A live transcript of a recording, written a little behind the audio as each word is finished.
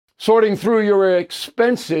Sorting through your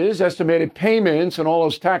expenses, estimated payments, and all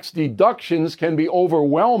those tax deductions can be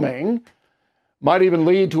overwhelming. Might even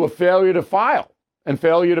lead to a failure to file and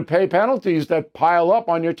failure to pay penalties that pile up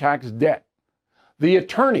on your tax debt. The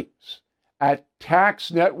attorneys at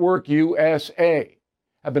Tax Network USA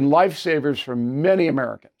have been lifesavers for many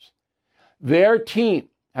Americans. Their team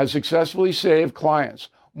has successfully saved clients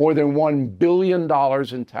more than $1 billion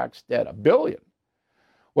in tax debt. $1 billion.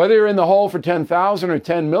 Whether you're in the hole for $10,000 or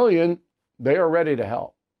 $10 million, they are ready to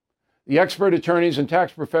help. The expert attorneys and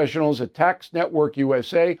tax professionals at Tax Network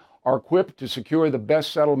USA are equipped to secure the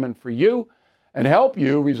best settlement for you and help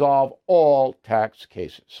you resolve all tax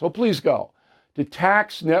cases. So please go to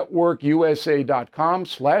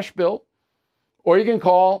taxnetworkusa.com/bill, or you can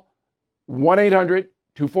call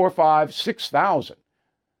 1-800-245-6000.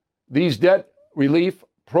 These debt relief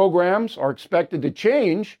programs are expected to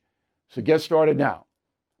change, so get started now.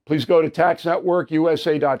 Please go to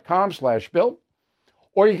taxnetworkusa.com/bill,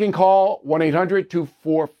 or you can call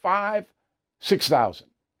 1-800-245-6000.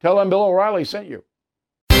 Tell them Bill O'Reilly sent you.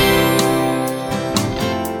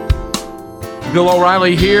 Bill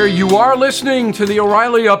O'Reilly here. You are listening to the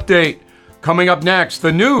O'Reilly Update. Coming up next,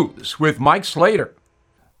 the news with Mike Slater.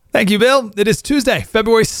 Thank you, Bill. It is Tuesday,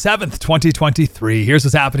 February 7th, 2023. Here's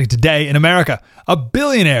what's happening today in America. A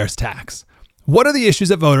billionaire's tax. What are the issues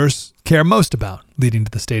that voters care most about leading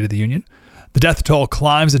to the State of the Union? The death toll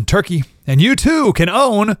climbs in Turkey, and you too can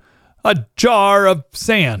own a jar of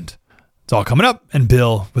sand. It's all coming up, and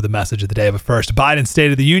Bill with a message of the day. But first, Biden's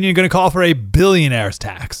State of the Union going to call for a billionaire's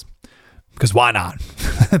tax. Because why not?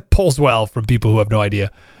 It pulls well from people who have no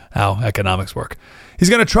idea how economics work. He's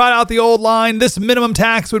going to trot out the old line. This minimum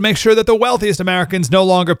tax would make sure that the wealthiest Americans no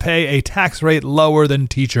longer pay a tax rate lower than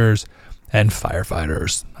teachers and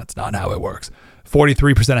firefighters. That's not how it works.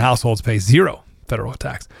 43% of households pay zero federal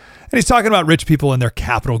tax. And he's talking about rich people and their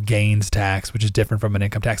capital gains tax, which is different from an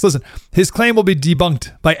income tax. Listen, his claim will be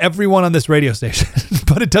debunked by everyone on this radio station,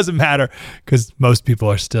 but it doesn't matter because most people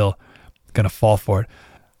are still going to fall for it.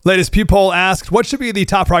 Latest Pew poll asked, what should be the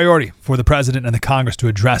top priority for the president and the Congress to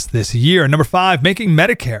address this year? Number 5, making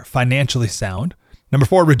Medicare financially sound. Number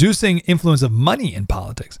 4, reducing influence of money in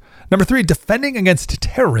politics. Number 3, defending against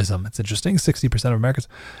terrorism. It's interesting, 60% of Americans.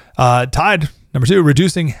 Tied, number 2,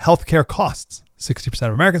 reducing healthcare costs, 60%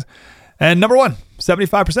 of Americans. And number 1,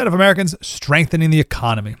 75% of Americans strengthening the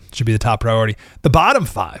economy should be the top priority. The bottom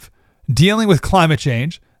 5, dealing with climate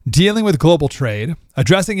change, dealing with global trade,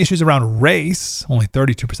 addressing issues around race, only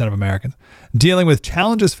 32% of Americans, dealing with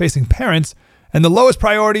challenges facing parents, and the lowest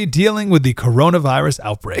priority, dealing with the coronavirus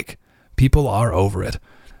outbreak. People are over it.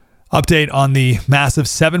 Update on the massive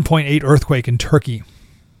 7.8 earthquake in Turkey.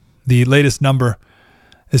 The latest number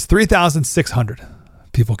is 3,600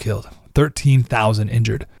 people killed, 13,000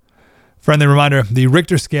 injured. Friendly reminder, the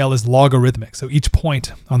Richter scale is logarithmic, so each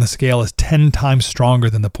point on the scale is 10 times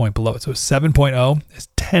stronger than the point below it. So 7.0 is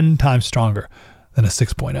 10 times stronger than a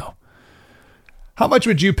 6.0. How much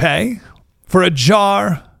would you pay for a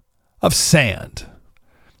jar of sand?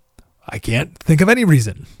 I can't think of any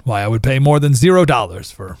reason why I would pay more than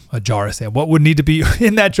 $0 for a jar of sand. What would need to be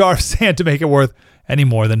in that jar of sand to make it worth any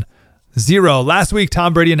more than $0? Last week,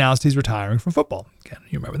 Tom Brady announced he's retiring from football. Again,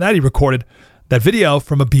 you remember that? He recorded that video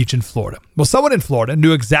from a beach in Florida. Well, someone in Florida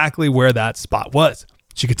knew exactly where that spot was.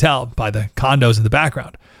 She could tell by the condos in the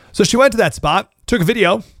background. So she went to that spot, took a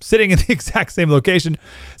video, sitting in the exact same location,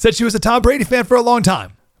 said she was a Tom Brady fan for a long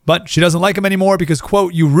time. But she doesn't like him anymore because,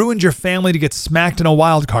 quote, you ruined your family to get smacked in a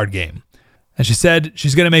wild card game. And she said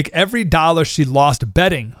she's going to make every dollar she lost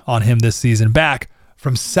betting on him this season back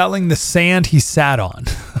from selling the sand he sat on.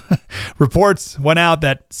 Reports went out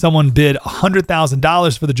that someone bid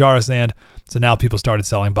 $100,000 for the jar of sand. So now people started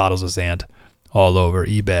selling bottles of sand all over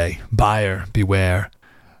eBay. Buyer beware.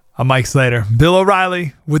 I'm Mike Slater. Bill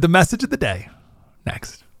O'Reilly with the message of the day.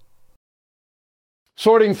 Next.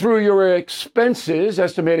 Sorting through your expenses,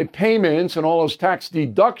 estimated payments, and all those tax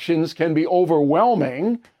deductions can be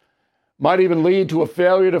overwhelming. Might even lead to a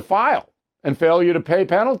failure to file and failure to pay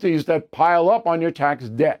penalties that pile up on your tax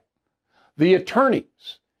debt. The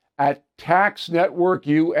attorneys at Tax Network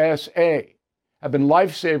USA have been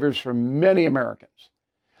lifesavers for many Americans.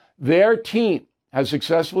 Their team has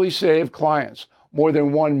successfully saved clients more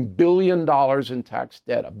than $1 billion in tax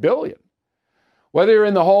debt. $1 billion. Whether you're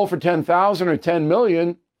in the hole for $10,000 or $10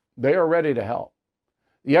 million, they are ready to help.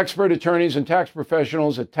 The expert attorneys and tax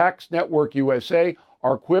professionals at Tax Network USA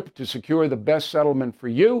are equipped to secure the best settlement for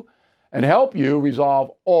you and help you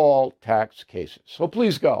resolve all tax cases. So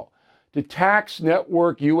please go to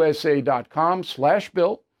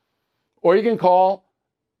taxnetworkusa.com/bill, or you can call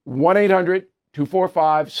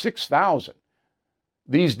 1-800-245-6000.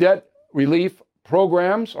 These debt relief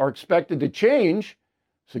programs are expected to change,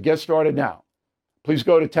 so get started now. Please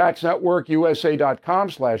go to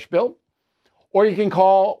taxnetworkusa.com/bill, or you can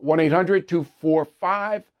call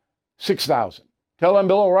 1-800-245-6000. Tell them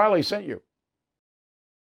Bill O'Reilly sent you.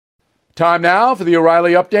 Time now for the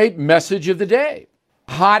O'Reilly Update message of the day.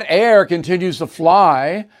 Hot air continues to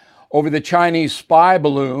fly over the Chinese spy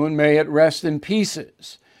balloon. May it rest in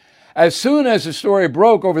pieces. As soon as the story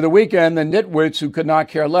broke over the weekend, the nitwits who could not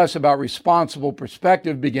care less about responsible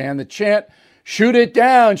perspective began the chant, "Shoot it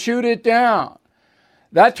down, shoot it down."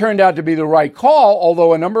 That turned out to be the right call,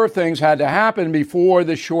 although a number of things had to happen before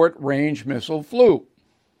the short-range missile flew.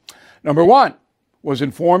 Number one was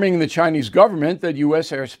informing the Chinese government that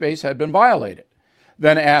U.S. airspace had been violated,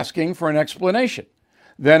 then asking for an explanation,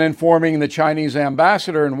 then informing the Chinese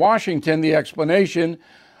ambassador in Washington the explanation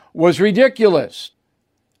was ridiculous.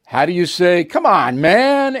 How do you say, "Come on,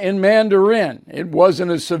 man," in Mandarin? It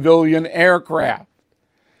wasn't a civilian aircraft.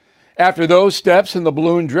 After those steps and the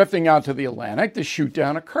balloon drifting out to the Atlantic, the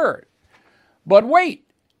shoot-down occurred. But wait,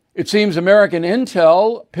 it seems American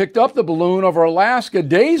intel picked up the balloon over Alaska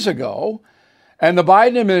days ago, and the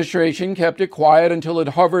Biden administration kept it quiet until it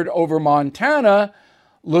hovered over Montana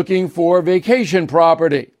looking for vacation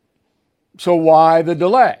property. So why the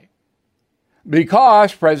delay?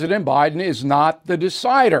 Because President Biden is not the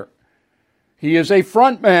decider. He is a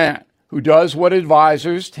front man who does what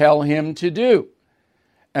advisors tell him to do.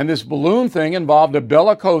 And this balloon thing involved a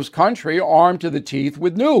bellicose country armed to the teeth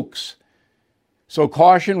with nukes. So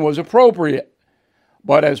caution was appropriate.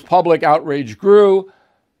 But as public outrage grew,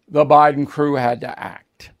 the Biden crew had to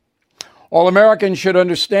act. All Americans should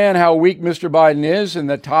understand how weak Mr. Biden is, and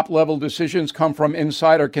that top-level decisions come from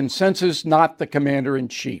insider consensus, not the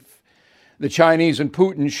commander-in-chief. The Chinese and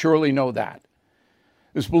Putin surely know that.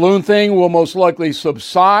 This balloon thing will most likely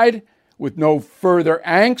subside with no further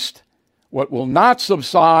angst. What will not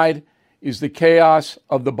subside is the chaos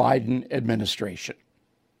of the Biden administration.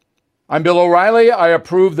 I'm Bill O'Reilly. I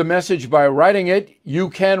approve the message by writing it. You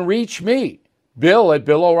can reach me,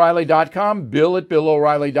 Bill@BillO'Reilly.com,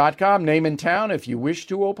 Bill@BillO'Reilly.com, name and town if you wish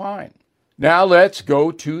to opine. Now let's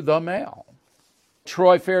go to the mail.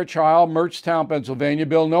 Troy Fairchild, Mertztown, Pennsylvania.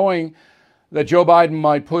 Bill, knowing that Joe Biden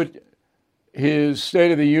might put his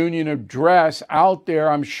State of the Union address out there,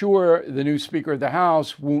 I'm sure the new Speaker of the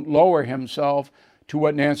House won't lower himself to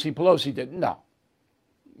what Nancy Pelosi did. No.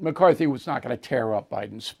 McCarthy was not going to tear up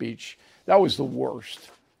Biden's speech. That was the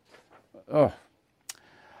worst.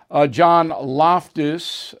 John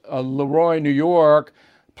Loftus, Leroy, New York.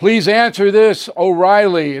 Please answer this,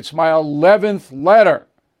 O'Reilly. It's my 11th letter.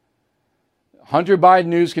 Hunter Biden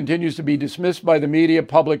news continues to be dismissed by the media,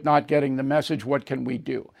 public not getting the message. What can we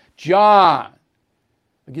do? John,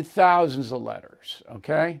 I get thousands of letters,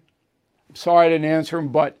 okay? I'm sorry I didn't answer them,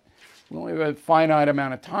 but we only have a finite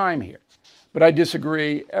amount of time here. But I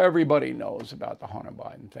disagree. Everybody knows about the Hunter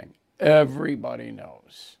Biden thing. Everybody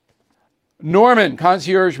knows. Norman,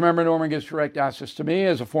 concierge member. Norman gets direct access to me.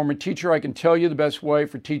 As a former teacher, I can tell you the best way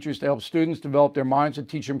for teachers to help students develop their minds and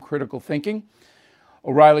teach them critical thinking.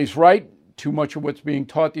 O'Reilly's right. Too much of what's being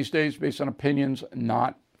taught these days based on opinions,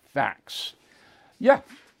 not facts. Yeah.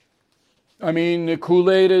 I mean, the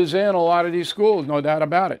Kool-Aid is in a lot of these schools, no doubt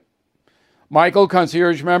about it. Michael,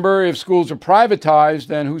 concierge member, if schools are privatized,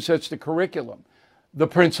 then who sets the curriculum? The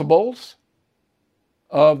principals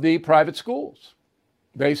of the private schools.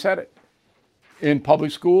 They set it. In public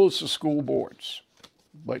schools, the school boards.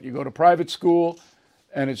 But you go to private school,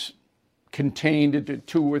 and it's contained into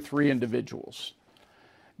 2 or 3 individuals.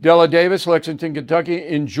 Della Davis, Lexington, Kentucky.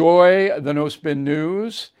 Enjoy the No Spin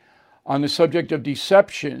News. On the subject of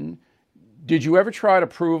deception, did you ever try to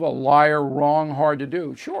prove a liar wrong? Hard to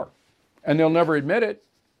do. Sure. And they'll never admit it.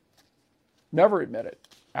 Never admit it.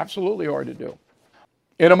 Absolutely hard to do.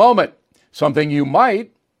 In a moment, something you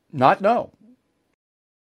might not know.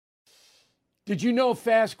 Did you know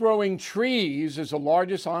Fast Growing Trees is the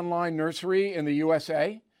largest online nursery in the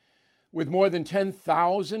USA? With more than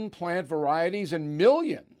 10,000 plant varieties and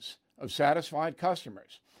millions of satisfied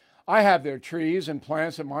customers. I have their trees and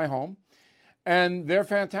plants at my home, and they're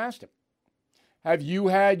fantastic. Have you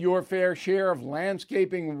had your fair share of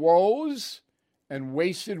landscaping woes and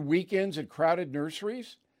wasted weekends at crowded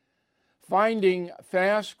nurseries? Finding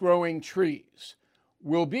fast-growing trees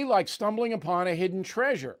will be like stumbling upon a hidden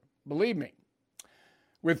treasure, believe me.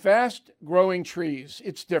 With fast-growing trees,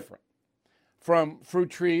 it's different. From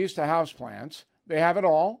fruit trees to houseplants, they have it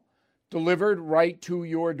all delivered right to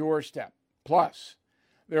your doorstep. Plus,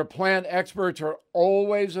 their plant experts are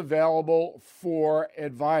always available for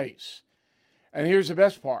advice. And here's the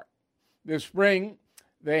best part. This spring,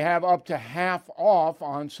 they have up to half off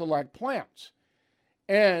on select plans.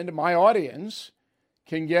 And my audience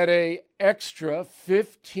can get an extra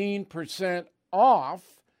 15% off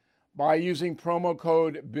by using promo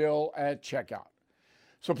code BILL at checkout.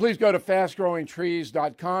 So please go to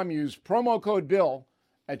fastgrowingtrees.com, use promo code BILL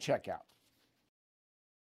at checkout.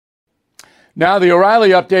 Now, the O'Reilly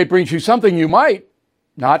Update brings you something you might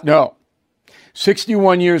not know.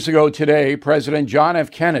 61 years ago today, President John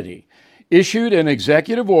F. Kennedy issued an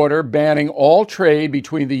executive order banning all trade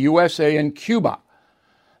between the USA and Cuba.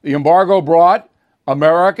 The embargo brought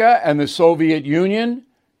America and the Soviet Union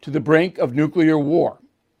to the brink of nuclear war.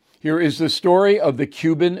 Here is the story of the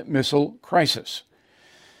Cuban Missile Crisis.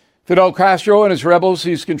 Fidel Castro and his rebels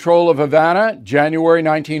seized control of Havana January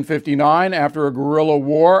 1959 after a guerrilla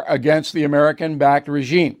war against the American-backed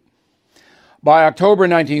regime. By October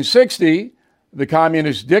 1960, the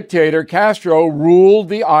communist dictator Castro ruled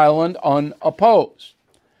the island unopposed.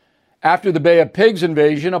 After the Bay of Pigs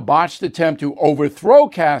invasion, a botched attempt to overthrow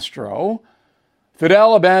Castro,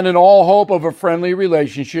 Fidel abandoned all hope of a friendly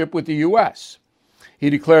relationship with the U.S.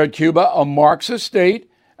 He declared Cuba a Marxist state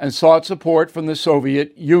and sought support from the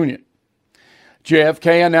Soviet Union.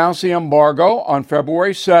 JFK announced the embargo on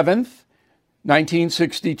February 7th,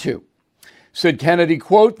 1962. Said Kennedy,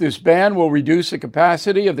 quote, "This ban will reduce the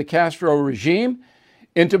capacity of the Castro regime,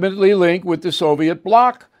 intimately linked with the Soviet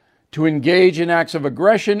bloc, to engage in acts of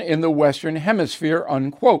aggression in the Western Hemisphere,"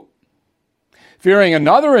 unquote. Fearing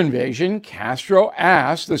another invasion, Castro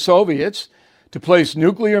asked the Soviets to place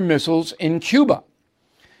nuclear missiles in Cuba.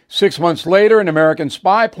 6 months later, an American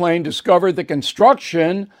spy plane discovered the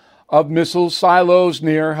construction of missile silos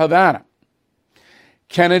near Havana.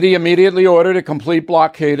 Kennedy immediately ordered a complete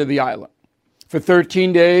blockade of the island. For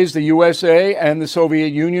 13 days, the USA and the Soviet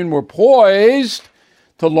Union were poised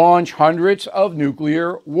to launch hundreds of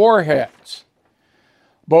nuclear warheads.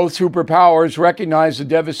 Both superpowers recognized the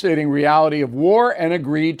devastating reality of war and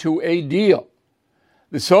agreed to a deal.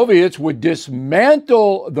 The Soviets would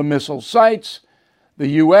dismantle the missile sites. The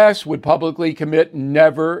U.S. would publicly commit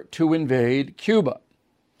never to invade Cuba.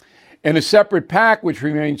 In a separate pact, which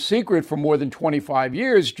remained secret for more than 25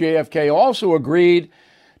 years, JFK also agreed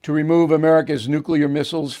to remove America's nuclear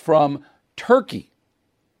missiles from Turkey.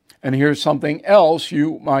 And here's something else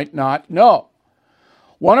you might not know.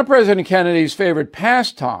 One of President Kennedy's favorite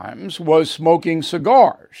pastimes was smoking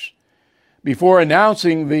cigars. Before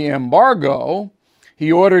announcing the embargo,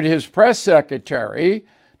 he ordered his press secretary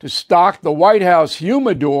to stock the White House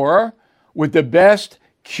humidor with the best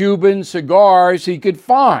Cuban cigars he could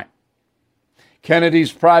find.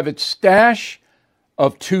 Kennedy's private stash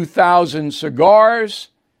of 2,000 cigars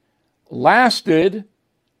lasted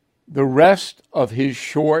the rest of his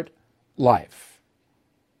short life.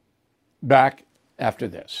 Back after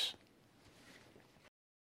this.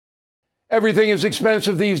 Everything is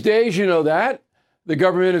expensive these days, you know that. The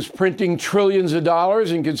government is printing trillions of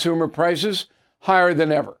dollars and consumer prices higher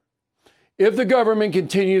than ever. If the government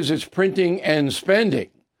continues its printing and spending,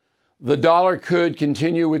 the dollar could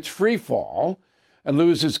continue its free fall and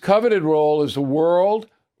lose its coveted role as the world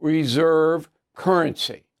reserve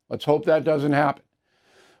currency. Let's hope that doesn't happen.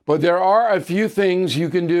 But there are a few things you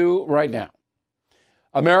can do right now.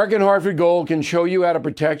 American Hartford Gold can show you how to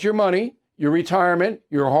protect your money, your retirement,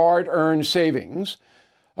 your hard-earned savings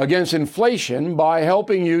against inflation by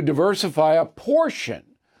helping you diversify a portion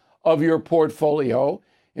of your portfolio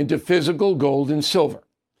into physical gold and silver.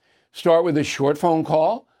 Start with a short phone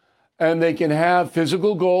call, and they can have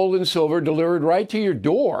physical gold and silver delivered right to your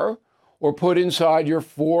door or put inside your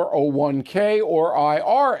 401k or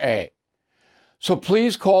IRA. So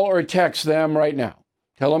please call or text them right now.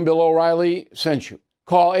 Tell them Bill O'Reilly sent you.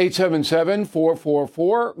 Call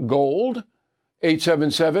 877-444-GOLD,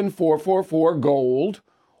 877-444-GOLD,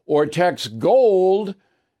 or text GOLD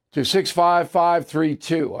to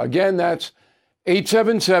 65532. Again, that's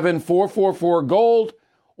 877-444-GOLD,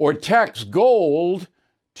 or text GOLD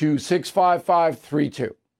to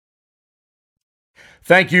 65532.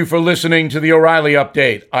 Thank you for listening to the O'Reilly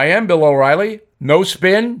Update. I am Bill O'Reilly. No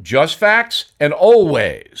spin, just facts, and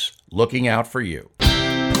always looking out for you.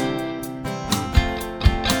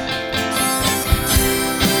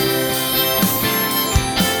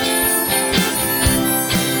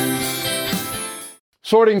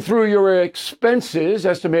 Sorting through your expenses,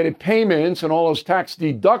 estimated payments, and all those tax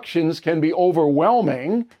deductions can be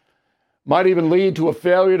overwhelming. Might even lead to a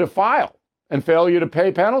failure to file and failure to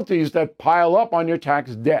pay penalties that pile up on your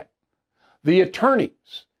tax debt. The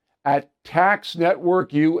attorneys at Tax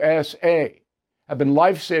Network USA have been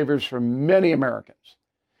lifesavers for many Americans.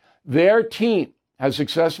 Their team has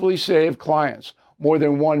successfully saved clients more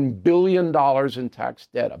than $1 billion in tax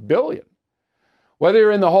debt. $1 billion. Whether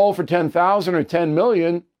you're in the hole for $10,000 or $10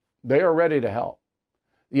 million, they are ready to help.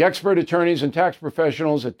 The expert attorneys and tax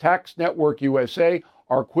professionals at Tax Network USA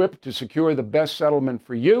are equipped to secure the best settlement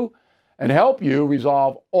for you and help you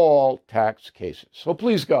resolve all tax cases. So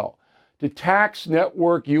please go to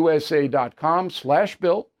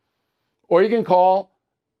taxnetworkusa.com/bill, or you can call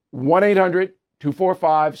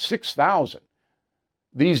 1-800-245-6000.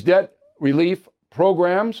 These debt relief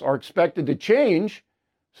programs are expected to change,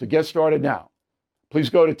 so get started now. Please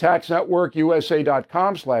go to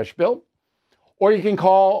taxnetworkusa.com/bill, or you can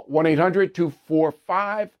call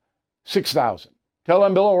 1-800-245-6000. Tell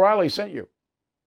them Bill O'Reilly sent you.